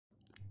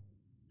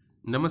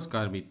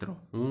નમસ્કાર મિત્રો,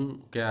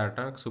 હું કે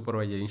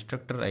સુપરવાઇઝર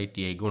ઇન્સ્ટ્રક્ટર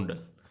ITI ગોંડલ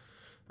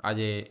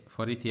આજે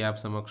ફરીથી આપ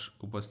સમક્ષ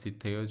ઉપસ્થિત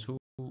થયો છું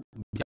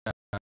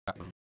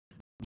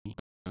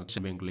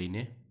બેંક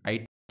લઈને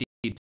IT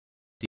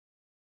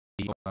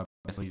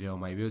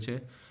લેવામાં આવ્યો છે।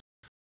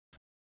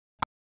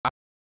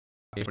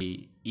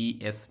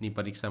 ES ની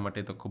પરીક્ષા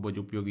માટે તો ખૂબ જ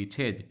ઉપયોગી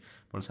છે જ,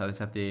 પણ સાથે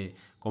સાથે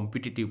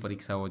કોમ્પિટિટિવ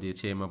પરીક્ષાઓ જે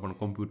છે એમાં પણ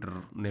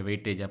કોમ્પ્યુટરને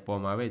વેઇટેજ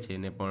આપવામાં આવે છે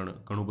એને પણ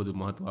ઘણું બધું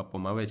મહત્ત્વ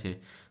આપવામાં આવે છે,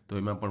 તો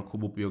એમાં પણ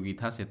ખૂબ ઉપયોગી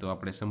થશે। તો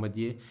આપણે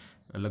સમજીએ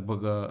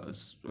લગભગ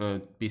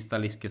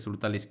 45 કે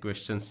 47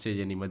 ક્વેશ્ચન્સ છે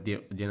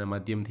જેના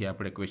માધ્યમથી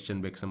આપણે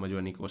ક્વેશ્ચન બેક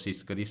સમજવાની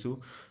કોશિશ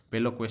કરીશું।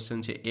 પહેલો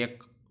ક્વેશ્ચન છે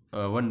એક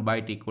 1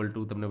 બાઇટ ઇક્વલ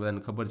ટુ, તમને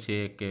બધાને ખબર છે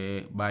કે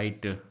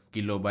બાઇટ,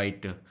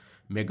 કિલોબાઇટ,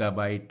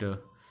 મેગાબાઇટ,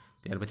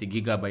 ત્યાર પછી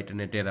ગીગાબાઇટ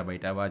અને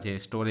ટેરાબાઇટ આવા જે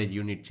સ્ટોરેજ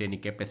યુનિટ છે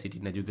એની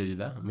કેપેસિટીના જુદા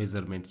જુદા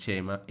મેઝરમેન્ટ છે।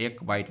 એમાં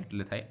 1 બાઇટ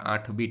એટલે થાય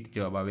 8 બીટ,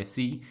 જવાબ આવે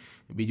C।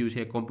 બીજું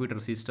છે computer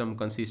system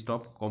consist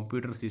of,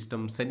 computer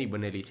system શેની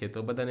બનેલી છે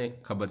તો બધાને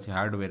ખબર છે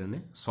હાર્ડવેર અને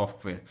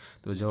સોફ્ટવેર,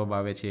 તો જવાબ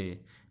આવે છે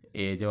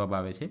જવાબ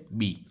આવે છે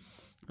B।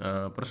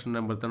 પ્રશ્ન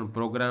number 3,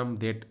 programme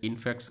that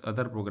ઇન્ફેક્ટ્સ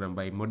other programme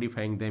by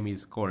મોડિફાઈંગ them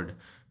is called,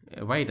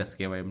 virus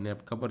કહેવાય। એમને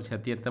ખબર છે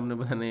અત્યારે તમને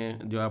બધાને,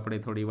 જો આપણે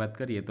થોડી વાત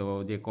કરીએ તો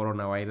જે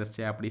કોરોના વાયરસ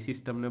છે આપણી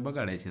સિસ્ટમને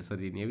બગાડે છે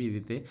શરીરની, એવી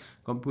રીતે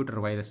કમ્પ્યુટર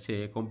વાયરસ છે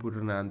એ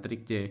કમ્પ્યુટરના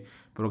આંતરિક જે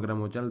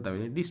પ્રોગ્રામો ચાલતા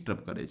હોય એને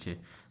ડિસ્ટર્બ કરે છે।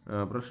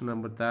 પ્રશ્ન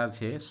નંબર 4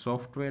 છે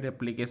software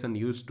application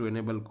use to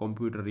enable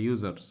computer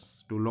users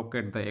two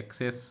locate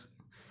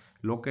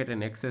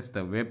and access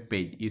the web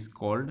page is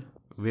called,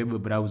 web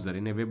browser,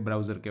 એને વેબ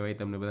બ્રાઉઝર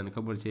કહેવાય। તમને બધાને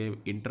ખબર છે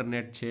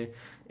ઇન્ટરનેટ છે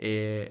એ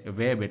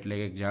વેબ એટલે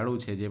એક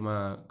જાળું છે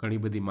જેમાં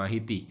ઘણી બધી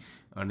માહિતી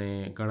અને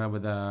ઘણા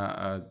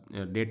બધા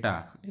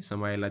ડેટા એ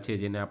સમાયેલા છે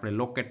જેને આપણે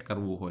લોકેટ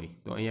કરવું હોય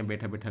તો અહીંયા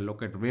બેઠા બેઠા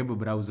લોકેટ વેબ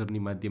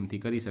બ્રાઉઝરની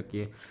માધ્યમથી કરી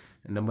શકીએ।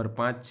 નંબર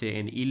 5 છે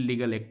N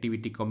illegal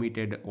activity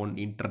committed on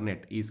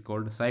internet is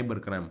called cyber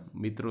crime.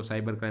 મિત્રો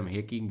સાયબર ક્રાઇમ,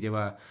 હેકિંગ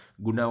જેવા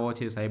ગુનાઓ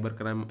છે, સાયબર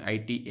ક્રાઇમ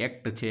IT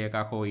એક્ટ છે એક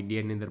આખો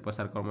ઇન્ડિયાની અંદર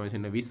પસાર કરવામાં આવે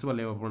છે અને વિશ્વ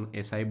લેવલ પણ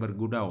એ સાયબર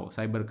ગુનાઓ,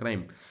 સાયબર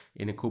ક્રાઇમ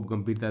એને ખૂબ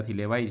ગંભીરતાથી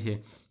લેવાય છે,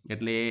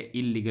 એટલે એ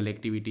ઇલીગલ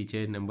એક્ટિવિટી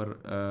છે।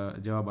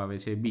 જવાબ આવે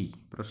છે B।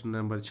 પ્રશ્ન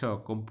number 6,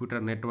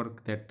 computer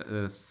network that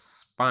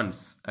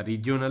spans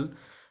regional,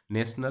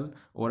 national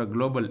or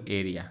global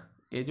area,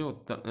 એ જો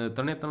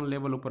ત્રણ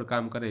લેવલ ઉપર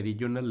કામ કરે,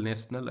 રિજિયોનલ,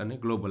 નેશનલ અને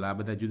ગ્લોબલ, આ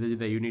બધા જુદા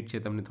જુદા યુનિટ છે,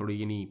 તમને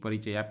થોડી એની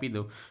પરિચય આપી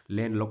દો।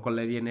 Lane local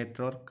area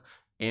network,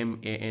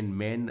 MAN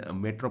main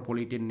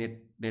metropolitan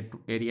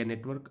area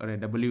network અને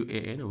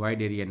WAN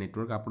વાઇડ એરિયા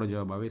નેટવર્ક, આપણો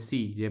જવાબ આવે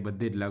C, જે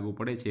બધે જ લાગુ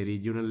પડે છે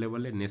રિજિયોનલ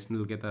લેવલે,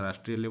 નેશનલ કહેતા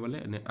રાષ્ટ્રીય લેવલે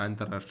અને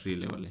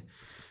આંતરરાષ્ટ્રીય લેવલે।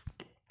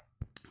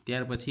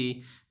 ત્યાર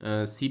પછી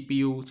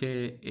CPU છે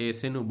એ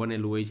શેનું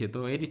બનેલું હોય છે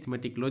તો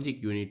એરિથમેટિક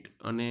લોજિક યુનિટ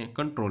અને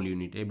કંટ્રોલ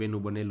યુનિટ એ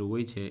બેનું બનેલું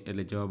હોય છે,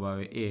 એટલે જવાબ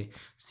આવે એ।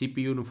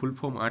 CPUનું ફૂલ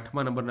ફોર્મ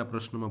 8મા નંબરના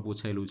પ્રશ્નમાં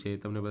પૂછાયેલું છે,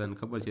 તમને બધાને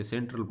ખબર છે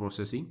સેન્ટ્રલ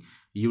પ્રોસેસિંગ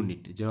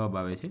યુનિટ, જવાબ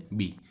આવે છે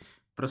B।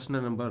 પ્રશ્ન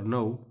number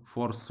 9,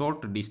 four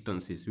short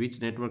distances which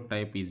network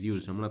type is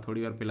use, હમણાં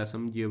થોડી વાર પહેલાં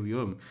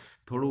સમજાવ્યું એમ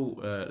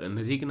થોડું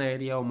નજીકના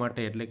એરિયાઓ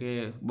માટે એટલે કે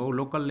બહુ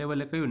લોકલ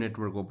લેવલે કયું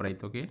નેટવર્ક વપરાય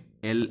તો કે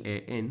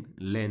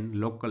LAN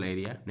લોકલ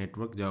એરિયા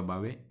નેટવર્ક, જવાબ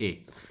આવે A।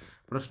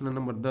 પ્રશ્ન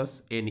number 10,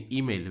 an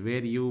email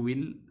wear you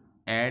will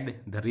add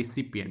the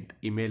રિસિપિયન્ટ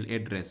email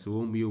address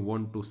whom you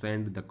want to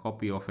send the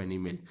copy of an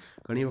email,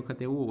 ઘણી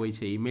વખત એવું હોય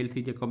છે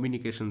ઈમેલથી જે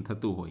કમ્યુનિકેશન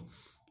થતું હોય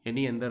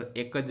એની અંદર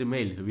એક જ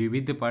મેઇલ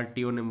વિવિધ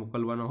પાર્ટીઓને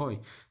મોકલવાનો હોય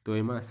તો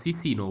એમાં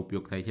CCનો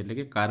ઉપયોગ થાય છે, એટલે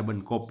કે કાર્બન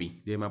કોપી,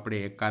 જેમ આપણે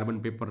એક કાર્બન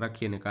પેપર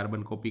રાખીએ અને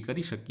કાર્બન કોપી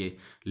કરી શકીએ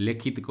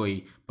લેખિત કોઈ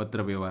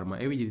પત્ર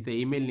વ્યવહારમાં, એવી જ રીતે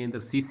ઈમેલની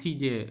અંદર CC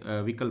જે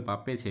વિકલ્પ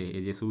આપે છે,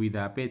 એ જે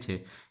સુવિધા આપે છે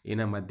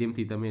એના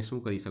માધ્યમથી તમે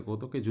શું કરી શકો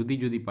તો કે જુદી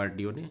જુદી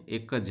પાર્ટીઓને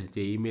એક જ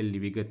જે ઈમેલની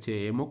વિગત છે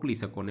એ મોકલી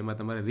શકો અને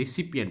એમાં તમારે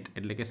રિસિપિયન્ટ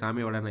એટલે કે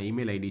સામેવાળાના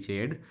ઈમેલ ID છે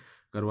એડ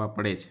કરવા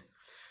પડે છે।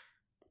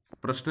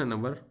 પ્રશ્ન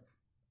નંબર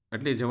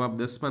એટલે જવાબ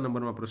 10મા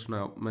નંબરમાં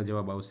પ્રશ્નમાં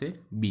જવાબ આવશે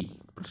B।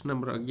 પ્રશ્ન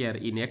number 11,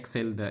 in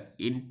Excel the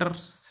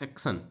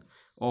intersection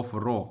of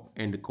raw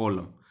and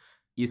column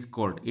is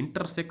called,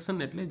 intersection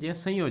એટલે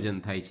જ્યાં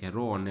સંયોજન થાય છે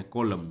રો અને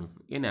કોલમનું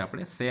એને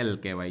આપણે સેલ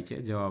કહેવાય છે,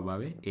 જવાબ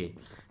આવે A।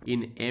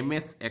 In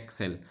MS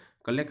Excel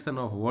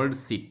collection of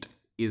worksheet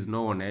is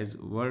known as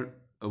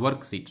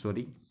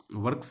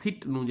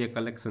વર્કશીટનું જે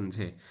કલેક્શન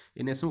છે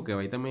એને શું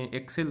કહેવાય? તમે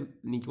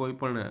એક્સેલની કોઈ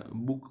પણ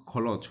બુક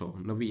ખોલો છો,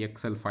 નવી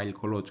એક્સેલ ફાઇલ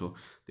ખોલો છો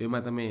તો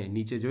એમાં તમે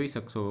નીચે જોઈ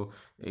શકશો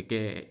કે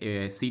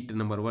સીટ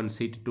નંબર 1,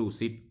 સીટ 2,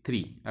 સીટ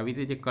 3 આવી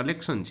રીતે જે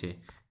કલેક્શન છે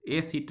એ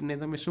સીટને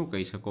તમે શું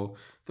કહી શકો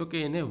તો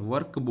કે એને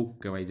વર્કબુક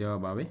કહેવાય,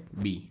 જવાબ આવે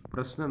B।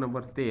 પ્રશ્ન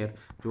નંબર 13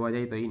 જોવા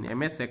જઈએ તો in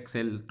MS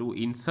Excel two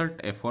insert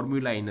A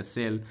formula in a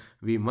cell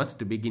we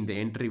must begin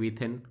the entry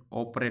with an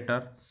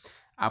operator,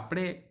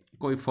 આપણે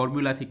કોઈ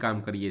ફોર્મ્યુલાથી કામ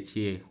કરીએ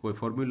છીએ, કોઈ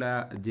ફોર્મ્યુલા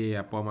જે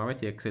આપવામાં આવે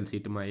છે એક્સેલ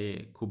શીટમાં એ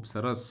ખૂબ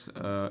સરસ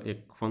એક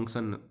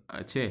ફંક્શન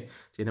છે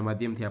જેના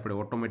માધ્યમથી આપણે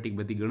ઓટોમેટિક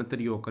બધી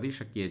ગણતરીઓ કરી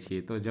શકીએ છીએ,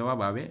 તો જવાબ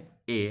આવે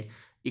A।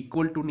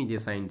 ઇક્વલ ટુની જે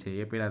સાઇન છે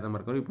એ પહેલાં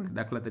તમારે કરવી પડે,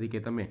 દાખલા તરીકે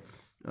તમે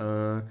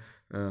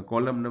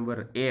column number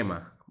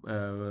Aમાં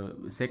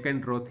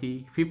second રોથી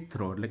fifth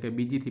row એટલે કે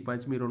બીજીથી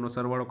પાંચમી રોનો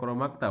સરવાળો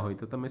કરવા માગતા હોય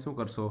તો તમે શું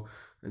કરશો,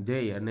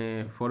 જઈ અને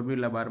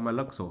ફોર્મ્યુલા બારમાં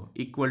લખશો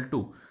ઇક્વલ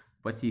ટુ,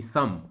 પછી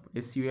સમ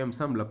SUM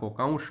સમ લખો,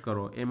 કાઉન્સ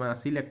કરો, એમાં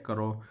સિલેક્ટ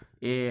કરો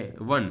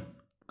A1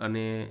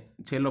 અને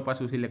છેલ્લો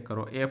પાછું સિલેક્ટ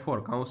કરો A4,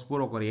 કાઉન્સ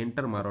પૂરો કરી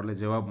એન્ટર મારો એટલે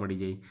જવાબ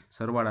મળી જાય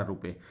સરવાળા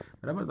રૂપે,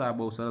 બરાબર. તો આ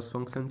બહુ સરસ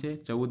ફંક્શન છે.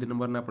 14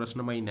 નંબરના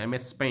પ્રશ્નમાં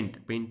MS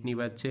પેઇન્ટની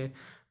વાત છે.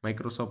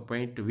 Microsoft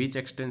paint which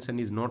extension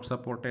is not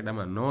supported,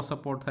 આમાં નો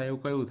સપોર્ટ થાય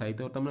એવું કયું થાય,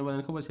 તો તમને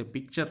બધાને ખબર છે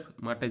પિક્ચર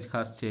માટે જ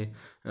ખાસ છે,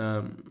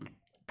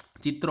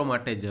 ચિત્રો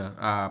માટે જ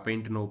આ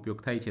પેઇન્ટનો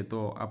ઉપયોગ થાય છે.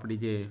 તો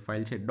આપણી જે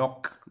ફાઇલ છે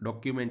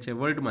ડોક્યુમેન્ટ છે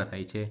વર્ડમાં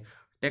થાય છે,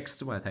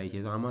 ટેક્સ્ટમાં થાય છે,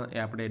 તો આમાં એ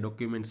આપણે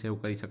ડોક્યુમેન્ટ સેવ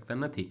કરી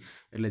શકતા નથી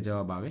એટલે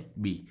જવાબ આવે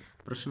બી.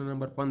 પ્રશ્ન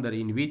number 15,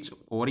 in which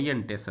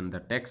orientation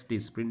the text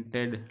is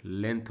printed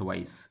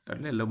લેન્થવાઇઝ,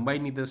 એટલે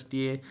લંબાઈની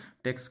દ્રષ્ટિએ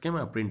ટેક્સ્ટ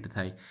કેમાં પ્રિન્ટ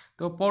થાય,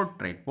 તો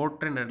પોર્ટ્રેટ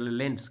એટલે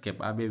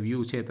લેન્ડસ્કેપ, આ બે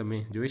વ્યૂ છે તમે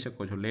જોઈ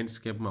શકો છો.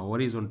 લેન્ડસ્કેપમાં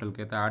હોરિઝોન્ટલ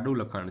કહેતા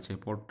આડું લખાણ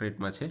છે,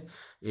 પોર્ટ્રેટમાં છે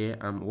એ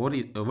આમ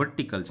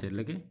વર્ટિકલ છે,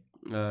 એટલે કે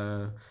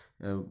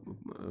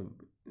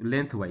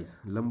લેન્થવાઇઝ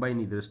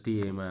લંબાઈની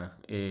દ્રષ્ટિએ એમાં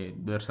એ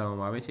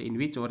દર્શાવવામાં આવે છે. In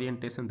which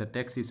orientation the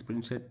text is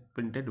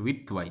printed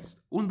વિથવાઇઝ,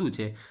 ઊંધું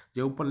છે,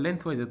 જે ઉપર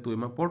લેન્થવાઇઝ હતું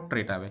એમાં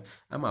પોર્ટ્રેટ આવે,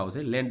 આમાં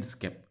આવશે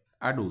લેન્ડસ્કેપ,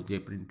 આડું જે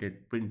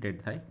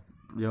પ્રિન્ટેડ થાય,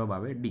 જવાબ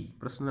આવે ડી.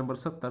 પ્રશ્ન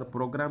number 17,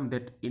 programme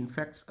that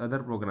ઇન્ફેક્ટ્સ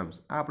other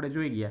programs, આ આપણે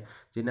જોઈ ગયા,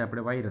 જેને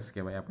આપણે વાયરસ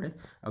કહેવાય, આપણે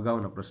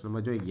અગાઉના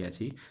પ્રશ્નમાં જોઈ ગયા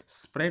છીએ.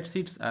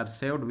 Spreadsheets R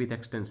saved with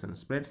extension,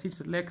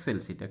 spreadsheets એટલે એક્સેલ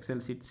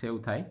શીટ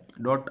સેવ થાય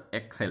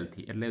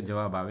 .excelથી, એટલે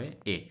જવાબ આવે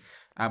એ.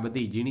 આ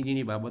બધી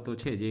ઝીણી બાબતો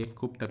છે જે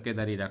ખૂબ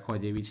તકેદારી રાખવા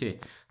જેવી છે,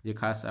 જે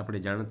ખાસ આપણે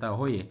જાણતા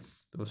હોઈએ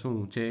તો શું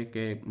છે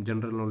કે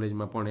જનરલ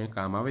નોલેજમાં પણ એ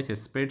કામ આવે છે.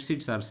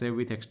 Spreadsheets R save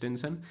with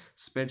extension,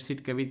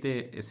 spreadsheet કેવી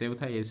રીતે સેવ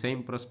થાય એ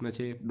સેમ પ્રશ્ન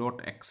છે,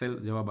 .excel,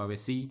 જવાબ આવે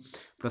સી.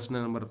 પ્રશ્ન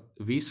નંબર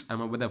 20,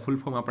 આમાં બધા ફૂલ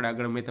ફોર્મ આપણે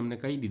આગળ મેં તમને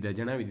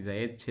જણાવી દીધા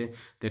એ જ છે.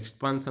 The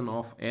expansion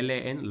of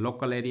LAN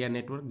local area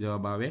network,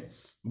 જવાબ આવે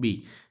બી.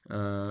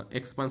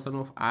 એક્સપાન્શન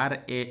ઓફ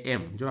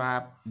RAM, જો આ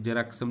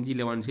જરાક સમજી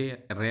લેવાનું છે,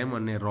 રેમ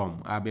અને રોમ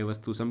આ બે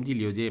વસ્તુ સમજી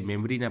લ્યો, જે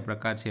મેમરીના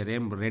પ્રકાર છે.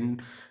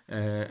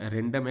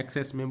 રેન્ડમ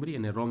એક્સેસ મેમરી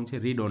અને રોમ છે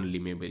read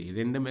only memory.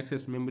 Random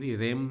access memory,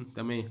 RAM,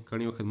 તમે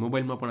ઘણી વખત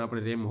મોબાઈલમાં પણ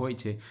આપણે રેમ હોય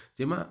છે,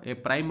 જેમાં એ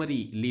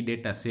પ્રાઇમરીલી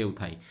ડેટા સેવ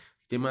થાય,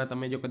 જેમાં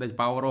તમે જો કદાચ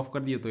પાવર ઓફ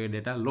કરી દો તો એ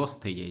ડેટા લોસ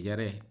થઈ જાય.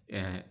 જ્યારે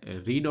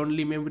રીડ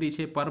ઓનલી મેમરી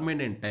છે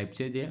પરમેનન્ટ ટાઈપ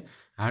છે, જે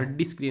હાર્ડ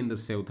ડિસ્કની અંદર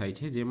સેવ થાય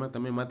છે, જેમાં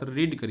તમે માત્ર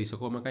રીડ કરી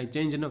શકો, એમાં કાંઈ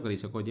ચેન્જ ન કરી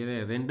શકો.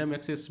 જ્યારે રેન્ડમ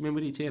એક્સેસ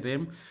મેમરી છે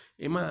રેમ,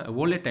 એમાં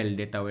વોલેટાઇલ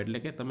ડેટા હોય, એટલે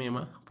કે તમે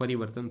એમાં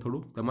પરિવર્તન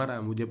થોડું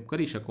તમારા મુજબ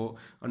કરી શકો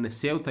અને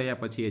સેવ થયા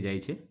પછી એ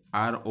જાય છે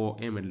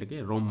ROM, એટલે કે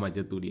રોમમાં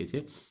જતું રહે છે.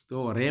 તો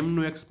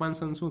રેમનું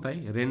એક્સપાન્શન શું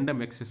થાય,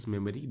 રેન્ડમ એક્સેસ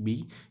મેમરી,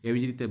 બી.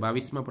 એવી જ રીતે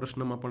 22મા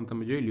પ્રશ્નમાં પણ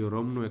તમે જોઈ લ્યો,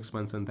 રોમનું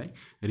એક્સપાન્શન થાય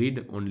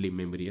રીડ ઓનલી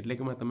મેમરી, એટલે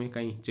કે તમે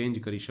કાંઈ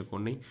ચેન્જ કરી શકો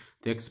નહીં.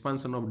 તો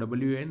એક્સપાન્શન ઓફ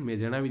WAN મેં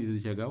જણાવી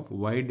દીધું છે અગાઉ,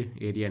 વાઇડ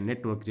એરિયા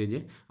નેટવર્ક, જે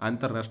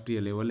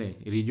આંતરરાષ્ટ્રીય લેવલે,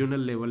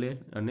 રિજિયોનલ લેવલે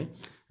અને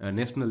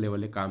નેશનલ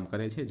લેવલે કામ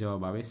કરે છે,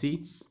 જવાબ આવે સી.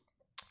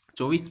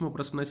 24મો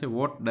પ્રશ્ન છે,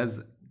 what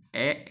does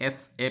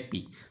ASAP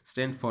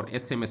stand four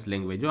SMS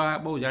language. જો આ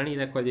બહુ જાણી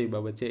રાખવા જેવી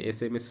બાબત છે.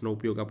 SMSનો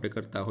ઉપયોગ આપણે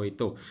કરતા હોય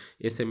તો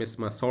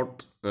SMSમાં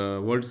શોર્ટ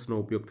વર્ડ્સનો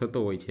ઉપયોગ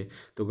થતો હોય છે,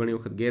 તો ઘણી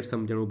વખત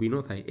ગેરસમજણ ઊભી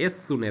ન થાય. એઝ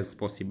સુન એઝ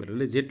પોસિબલ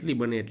એટલે જેટલી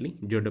બને એટલી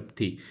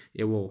ઝડપથી,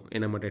 એવો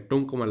એના માટે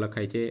ટૂંકમાં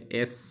લખાય છે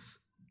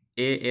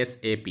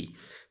ASAP,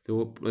 તો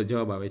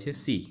જવાબ આવે છે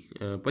સી.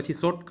 પછી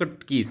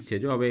શોર્ટકટ કીઝ છે,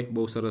 જો હવે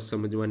બહુ સરસ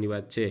સમજવાની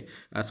વાત છે.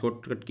 આ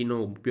શોર્ટકટ કીનો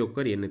ઉપયોગ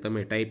કરી અને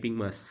તમે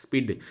ટાઈપિંગમાં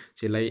સ્પીડ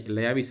જે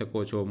લઈ આવી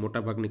શકો છો.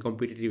 મોટાભાગની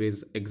કોમ્પિટિટિવ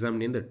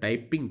એક્ઝામની અંદર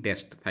ટાઈપિંગ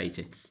ટેસ્ટ થાય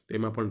છે, તો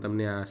એમાં પણ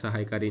તમને આ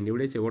સહાયકારી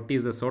નીવડે છે. What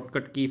is the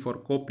shortcut key four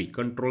copy,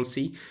 control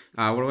C.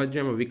 આ આવડવા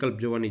જોઈએ, એમાં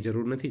વિકલ્પ જોવાની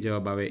જરૂર નથી,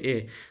 જવાબ આવે એ.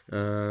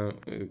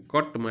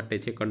 કટ માટે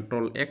છે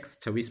કંટ્રોલ X,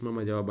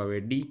 26માં જવાબ આવે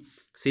ડી.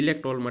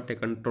 સિલેક્ટ ઓલ માટે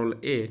કંટ્રોલ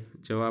A,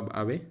 જવાબ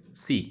આવે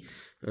સી.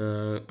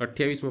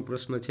 28મો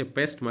પ્રશ્ન છે,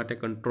 પેસ્ટ માટે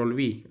કંટ્રોલ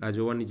V. આ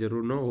જોવાની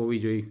જરૂર ન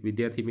હોવી જોઈએ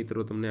વિદ્યાર્થી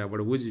મિત્રો, તમને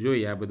આવડવું જ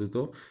જોઈએ આ બધું.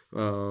 તો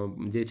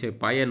જે છે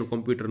પાયાનું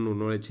કોમ્પ્યુટરનું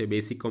નોલેજ છે,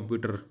 બેસિક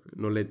કોમ્પ્યુટર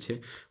નોલેજ છે.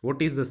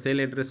 What is the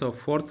cell address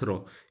of fourth raw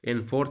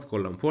and fourth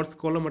column. Fourth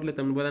column એટલે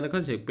તમને બધાને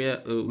ખબર છે,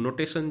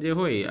 નોટેશન જે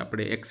હોય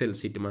આપણે એક્સેલ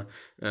શીટમાં,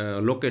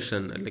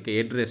 લોકેશન એટલે કે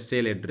એડ્રેસ,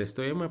 સેલ એડ્રેસ,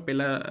 તો એમાં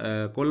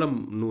પહેલાં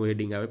કોલમનું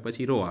હેડિંગ આવે,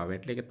 પછી રો આવે,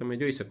 એટલે કે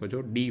તમે જોઈ શકો છો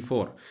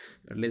D4,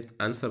 એટલે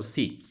આન્સર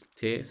સી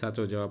છે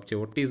સાચો જવાબ છે.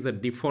 What is the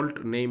default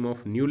name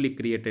of newly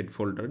created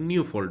folder.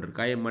 New folder,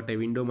 કાયમ માટે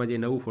વિન્ડોમાં જે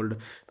નવું ફોલ્ડર,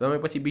 તમે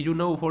પછી બીજું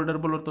નવું ફોલ્ડર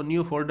બોલો તો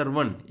ન્યૂ ફોલ્ડર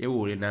 1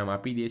 એવું એ નામ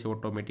આપી દે છે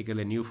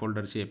ઓટોમેટિકલી, ન્યૂ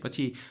ફોલ્ડર છે.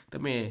 પછી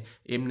તમે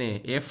એમને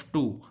F2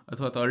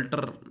 અથવા તો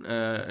અલ્ટર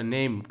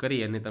નેમ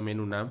કરી અને તમે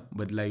એનું નામ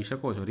બદલાવી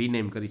શકો છો,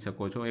 રીનેમ કરી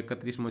શકો છો.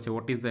 31મો છે,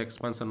 what is the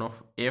expansion of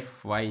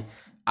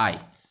FYI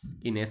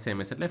in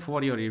SMS, એટલે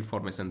ફોર યોર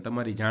ઇન્ફોર્મેશન,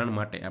 તમારી જાણ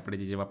માટે આપણે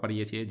જે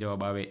વાપરીએ છીએ,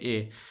 જવાબ આવે એ.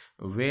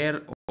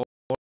 વેર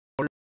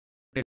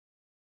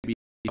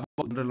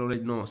જનરલ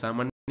નોલેજનો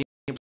સામાન્ય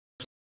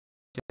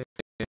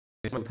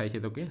થાય છે,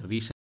 તો કે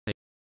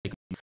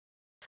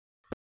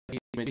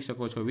તમે જોઈ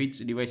શકો છો which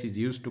device is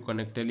use to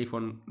connect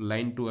telephone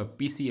line to a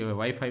પીસી. હવે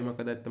વાઈફાઈમાં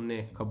કદાચ તમને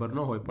ખબર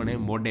ન હોય પણ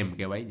એ મોડેમ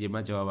કહેવાય.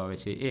 જેમાં જવાબ આવે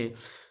છે એ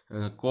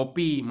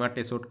કોપી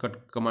માટે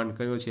શોર્ટકટ કમાન્ડ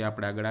કયો છે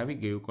આપણે આગળ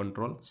આવી ગયું,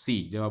 કંટ્રોલ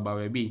સી. જવાબ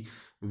આવે બી.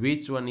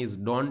 Which one is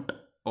don't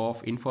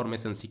of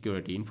information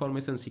security.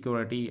 Information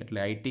security એટલે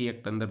આઈટી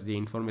એક્ટ અંદર જે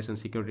ઇન્ફોર્મેશન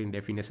સિક્યોરિટીની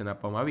ડેફિનેશન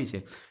આપવામાં આવી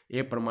છે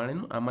એ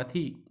પ્રમાણેનું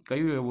આમાંથી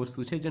કયું એવું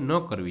વસ્તુ છે જે ન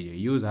કરવી જોઈએ.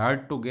 Use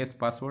hard two gas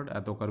password,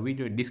 આ તો કરવી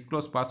જોઈએ.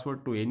 ડિસ્ક્લોઝ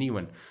પાસવર્ડ ટુ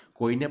એનીવન,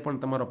 કોઈને પણ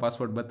તમારો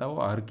પાસવર્ડ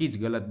બતાવો, હરકી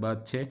જ ગલત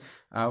બાત છે.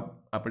 આ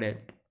આપણે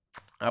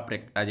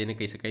આ જેને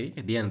કહી શકાય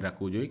કે ધ્યાન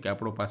રાખવું જોઈએ કે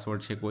આપણો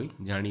પાસવર્ડ છે કોઈ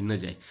જાણી ન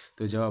જાય.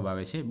 તો જવાબ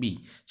આવે છે બી.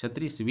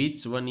 36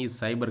 which one is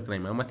cyber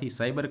crime. આમાંથી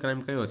સાયબર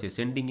ક્રાઇમ કયો છે?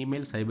 સેન્ડિંગ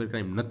ઈમેલ સાયબર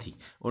ક્રાઇમ નથી.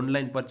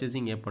 ઓનલાઈન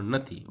પરચેસિંગ એ પણ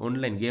નથી.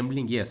 ઓનલાઈન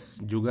ગેમ્બલિંગ યસ,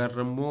 જુગાર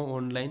રમવો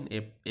ઓનલાઈન એ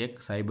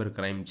એક સાયબર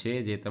ક્રાઇમ છે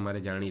જે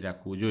તમારે જાણી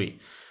રાખવું જોઈએ.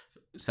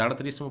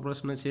 37મો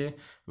પ્રશ્ન છે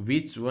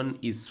which one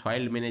is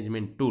file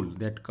management tool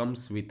that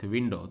comes with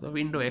window. તો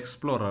વિન્ડો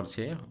એક્સપ્લોરર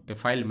છે એ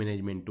ફાઇલ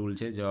મેનેજમેન્ટ ટૂલ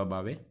છે. જવાબ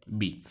આવે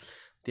બી.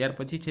 ત્યાર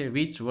પછી છે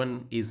which one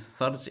is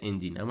search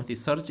engine. આમાંથી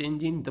સર્ચ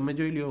એન્જિન તમે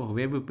જોઈ લો,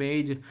 web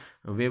page,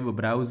 web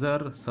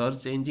browser,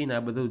 search engine, આ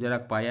બધું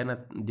જરાક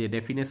પાયાના જે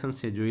ડેફિનેશન્સ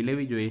છે જોઈ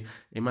લેવી જોઈએ.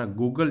 એમાં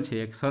ગૂગલ છે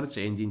એક સર્ચ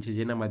એન્જિન છે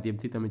જેના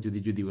માધ્યમથી તમે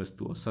જુદી જુદી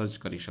વસ્તુઓ સર્ચ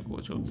કરી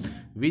શકો છો.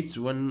 Which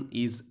one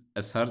is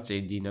a search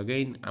engine.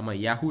 Again આમાં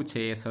યાહુ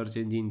છે એ સર્ચ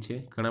એન્જિન છે.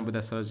 ઘણા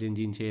બધા સર્ચ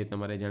એન્જિન છે એ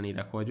તમારે જાણી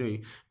રાખવા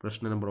જોઈએ.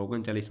 પ્રશ્ન નંબર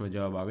 39માં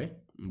જવાબ આવે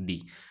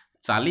ડી.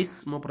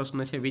 40મો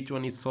પ્રશ્ન છે which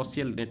one is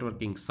social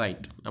networking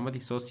site.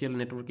 આમાંથી સોશિયલ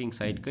નેટવર્કિંગ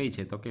સાઇટ કઈ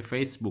છે? તો કે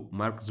ફેસબુક.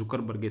 માર્ક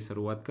ઝુકરબર્ગે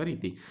શરૂઆત કરી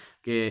હતી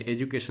કે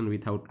એજ્યુકેશન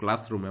વિથઆઉટ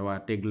ક્લાસરૂમ એવા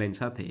ટેગલાઇન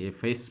સાથે. એ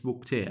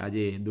ફેસબુક છે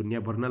આજે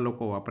દુનિયાભરના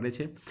લોકો વાપરે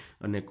છે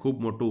અને ખૂબ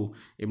મોટું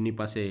એમની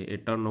પાસે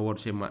એ ટર્નઓવર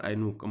છે,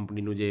 એનું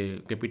કંપનીનું જે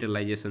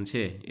કેપિટલાઇઝેશન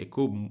છે એ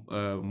ખૂબ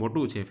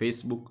મોટું છે.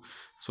 ફેસબુક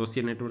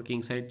સોશિયલ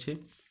નેટવર્કિંગ સાઇટ છે.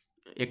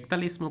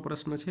 41મો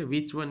પ્રશ્ન છે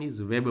which one is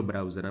web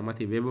browser.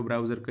 આમાંથી વેબ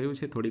બ્રાઉઝર કયું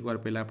છે? થોડીક વાર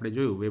પહેલાં આપણે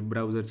જોયું વેબ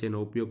બ્રાઉઝર છે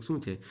એનો ઉપયોગ શું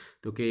છે?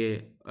 તો કે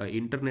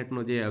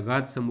ઇન્ટરનેટનો જે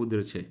અગાધ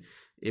સમુદ્ર છે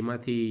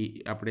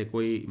એમાંથી આપણે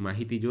કોઈ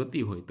માહિતી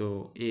જોતી હોય તો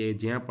એ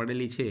જ્યાં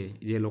પડેલી છે,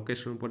 જે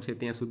લોકેશન પર છે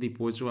ત્યાં સુધી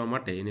પહોંચવા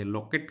માટે, એને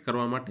લોકેટ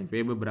કરવા માટે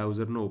વેબ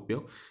બ્રાઉઝરનો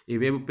ઉપયોગ એ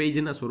વેબ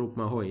પેજના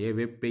સ્વરૂપમાં હોય. એ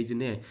વેબ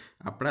પેજને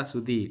આપણા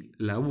સુધી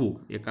લાવવું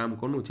એ કામ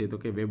કોનું છે? તો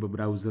કે વેબ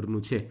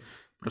બ્રાઉઝરનું છે.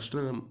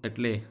 પ્રશ્ન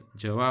એટલે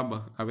જવાબ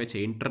આવે છે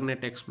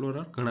ઇન્ટરનેટ એક્સપ્લોરર.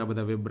 ઘણા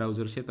બધા વેબ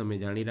બ્રાઉઝર છે તમે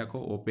જાણી રાખો.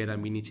 ઓપેરા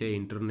મિની છે,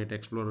 ઇન્ટરનેટ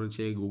એક્સપ્લોરર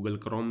છે, ગૂગલ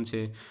ક્રોમ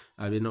છે,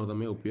 આનો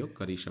તમે ઉપયોગ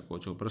કરી શકો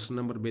છો. પ્રશ્ન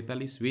number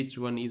 42 which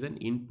one is an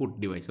input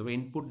device. હવે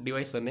ઇનપુટ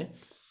ડિવાઇસ અને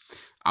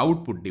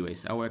આઉટપુટ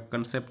ડિવાઇસ આવો એક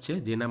કન્સેપ્ટ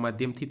છે જેના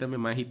માધ્યમથી તમે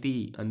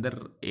માહિતી અંદર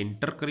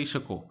એન્ટર કરી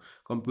શકો,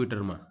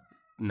 કમ્પ્યુટરમાં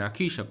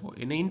નાખી શકો,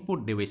 એને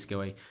ઇનપુટ ડિવાઇસ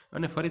કહેવાય.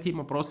 અને ફરીથી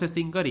એમાં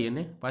પ્રોસેસિંગ કરી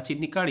અને પાછી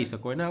નીકાળી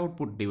શકો, એને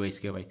આઉટપુટ ડિવાઇસ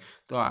કહેવાય.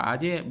 તો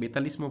આજે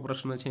 42મો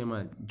પ્રશ્ન છે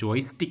એમાં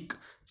જોયસ્ટિક,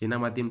 જેના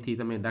માધ્યમથી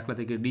તમે દાખલા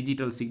તરીકે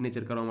ડિજિટલ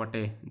સિગ્નેચર કરવા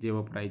માટે જે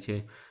વપરાય છે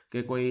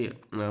કે કોઈ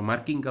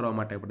માર્કિંગ કરવા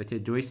માટે વપરાય છે,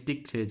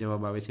 જોયસ્ટિક છે.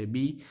 જવાબ આવે છે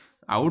બી.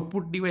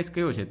 આઉટપુટ ડિવાઇસ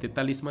કયો છે?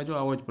 43માં જો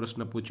આવો જ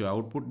પ્રશ્ન પૂછ્યો.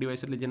 આઉટપુટ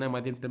ડિવાઇસ એટલે જેના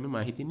માધ્યમથી તમે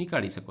માહિતી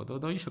નીકાળી શકો. તો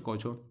જોઈ શકો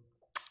છો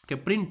કે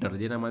પ્રિન્ટર,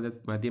 જેના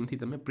માધ્યમથી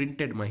તમે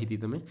પ્રિન્ટેડ માહિતી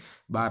તમે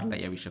બહાર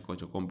લઈ આવી શકો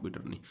છો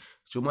કોમ્પ્યુટરની.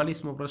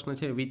 44મો પ્રશ્ન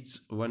છે which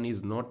one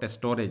is not A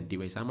storage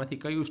device.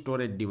 આમાંથી કયું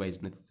સ્ટોરેજ ડિવાઇસ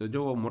નથી? તો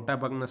જો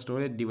મોટાભાગના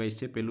સ્ટોરેજ ડિવાઇસ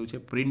છે, પેલું છે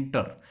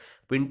પ્રિન્ટર.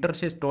 પ્રિન્ટર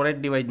છે સ્ટોરેજ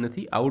ડિવાઇસ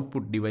નથી,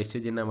 આઉટપુટ ડિવાઇસ છે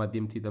જેના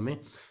માધ્યમથી તમે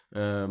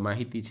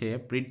માહિતી છે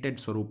પ્રિન્ટેડ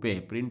સ્વરૂપે,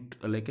 પ્રિન્ટ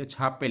એટલે કે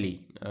છાપેલી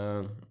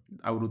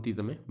આવૃત્તિ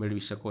તમે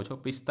મેળવી શકો છો.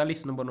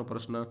 45 નંબરનો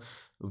પ્રશ્ન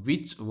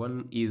which one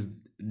is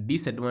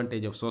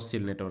disadvantage of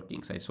social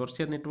networking site.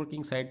 Social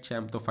networking site છે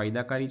આમ તો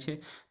ફાયદાકારી છે,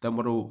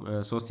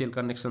 તમારું સોશિયલ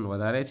કનેક્શન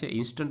વધારે છે,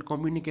 ઇન્સ્ટન્ટ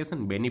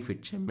કોમ્યુનિકેશન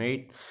બેનિફિટ છે.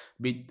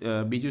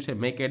 બીજું છે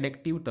મેક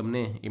એડેક્ટિવ,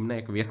 તમને એમના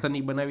એક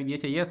વ્યસની બનાવી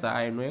દે છે. યસ,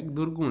 આ એનો એક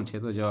દુર્ગુણ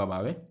છે. તો જવાબ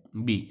આવે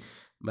બી.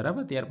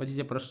 બરાબર. ત્યાર પછી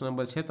છે પ્રશ્ન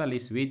number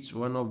 46 which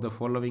one of the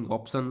following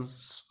options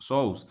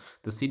shows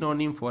the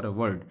synonym for a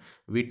word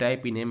V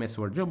type in MS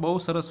word. જો બહુ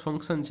સરસ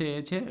ફંક્શન છે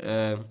એ છે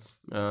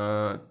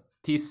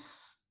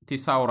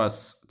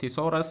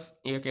થિસોરસ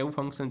એક એવું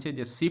ફંક્શન છે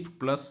જે શિફ્ટ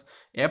પ્લસ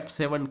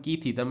F7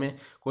 કીથી તમે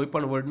કોઈ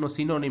પણ વર્ડનો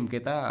સિનોનિમ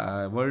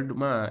કહેતા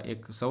વર્ડમાં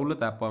એક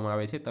સવલત આપવામાં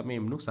આવે છે, તમે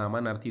એમનું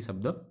સામાનાર્થી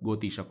શબ્દ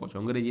ગોતી શકો છો.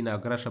 અંગ્રેજીના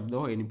અઘરા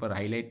શબ્દો હોય એની પર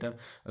હાઇલાઇટર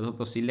અથવા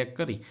તો સિલેક્ટ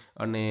કરી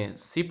અને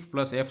શિફ્ટ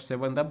પ્લસ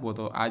F7 દાબો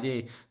તો આ જે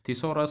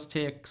થિસોરસ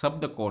છે એક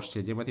શબ્દકોશ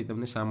છે જેમાંથી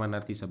તમને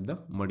સામાનાર્થી શબ્દ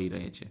મળી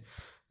રહે છે.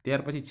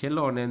 ત્યાર પછી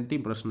છેલ્લો અને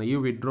અંતિમ પ્રશ્ન you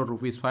withdraw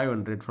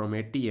 ₹500 from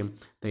ATM,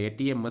 the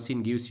ATM machine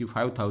gives you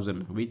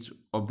 5000, which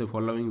of the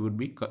following would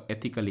be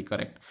એથિકલી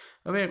correct.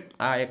 હવે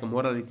આ એક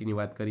મોરાલિટીની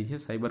વાત કરી છે.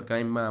 સાયબર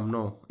ક્રાઇમમાં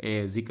આમનો એ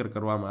જિકર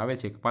કરવામાં આવે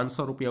છે કે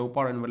 ₹500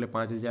 ઉપાડો ને બદલે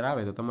 5000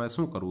 આવે તો તમારે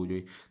શું કરવું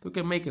જોઈએ? તો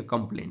કે મેક એ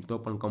કમ્પ્લેન્ટ. તો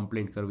પણ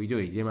કમ્પ્લેન્ટ કરવી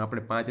જોઈએ. જેમ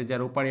આપણે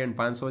 5000 ઉપાડીએ અને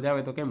 500 જ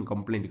આવે તો કેમ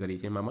કમ્પ્લેન્ટ કરી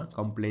છે, એમાં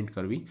કમ્પ્લેન્ટ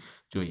કરવી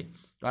જોઈએ.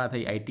 તો આ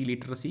થઈ IT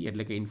લિટરસી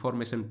એટલે કે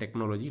ઇન્ફોર્મેશન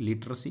ટેકનોલોજી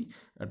લિટરસી,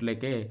 એટલે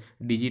કે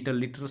ડિજિટલ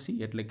લિટરસી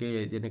એટલે કે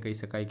જેને કહી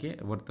શકાય કે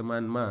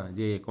વર્તમાનમાં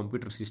જે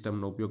કોમ્પ્યુટર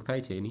સિસ્ટમનો ઉપયોગ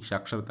થાય છે એની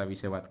સાક્ષરતા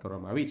વિશે વાત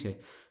કરવામાં આવી છે.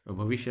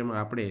 ભવિષ્યમાં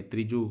આપણે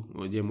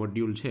ત્રીજું જે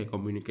મોડ્યુલ છે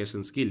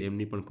કોમ્યુનિકેશન સ્કિલ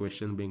એમની પણ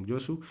ક્વેશ્ચન બેંક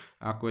જોશું.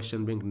 આ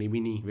ક્વેશ્ચન બેંક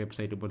નિમીની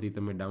વેબસાઇટ ઉપરથી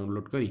તમે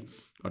ડાઉનલોડ કરી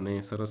અને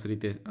સરસ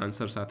રીતે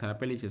આન્સર સાથે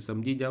આપેલી છે,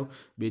 સમજી જાઓ.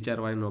 2-4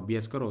 વાર એનો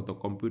અભ્યાસ કરો તો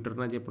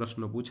કોમ્પ્યુટરના જે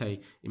પ્રશ્નો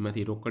પૂછાય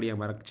એમાંથી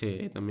રોકડિયા માર્ક છે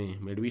એ તમે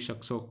મેળવી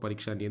શકશો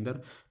પરીક્ષાની અંદર.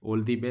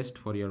 All the best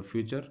for your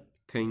future.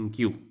 Thank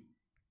you.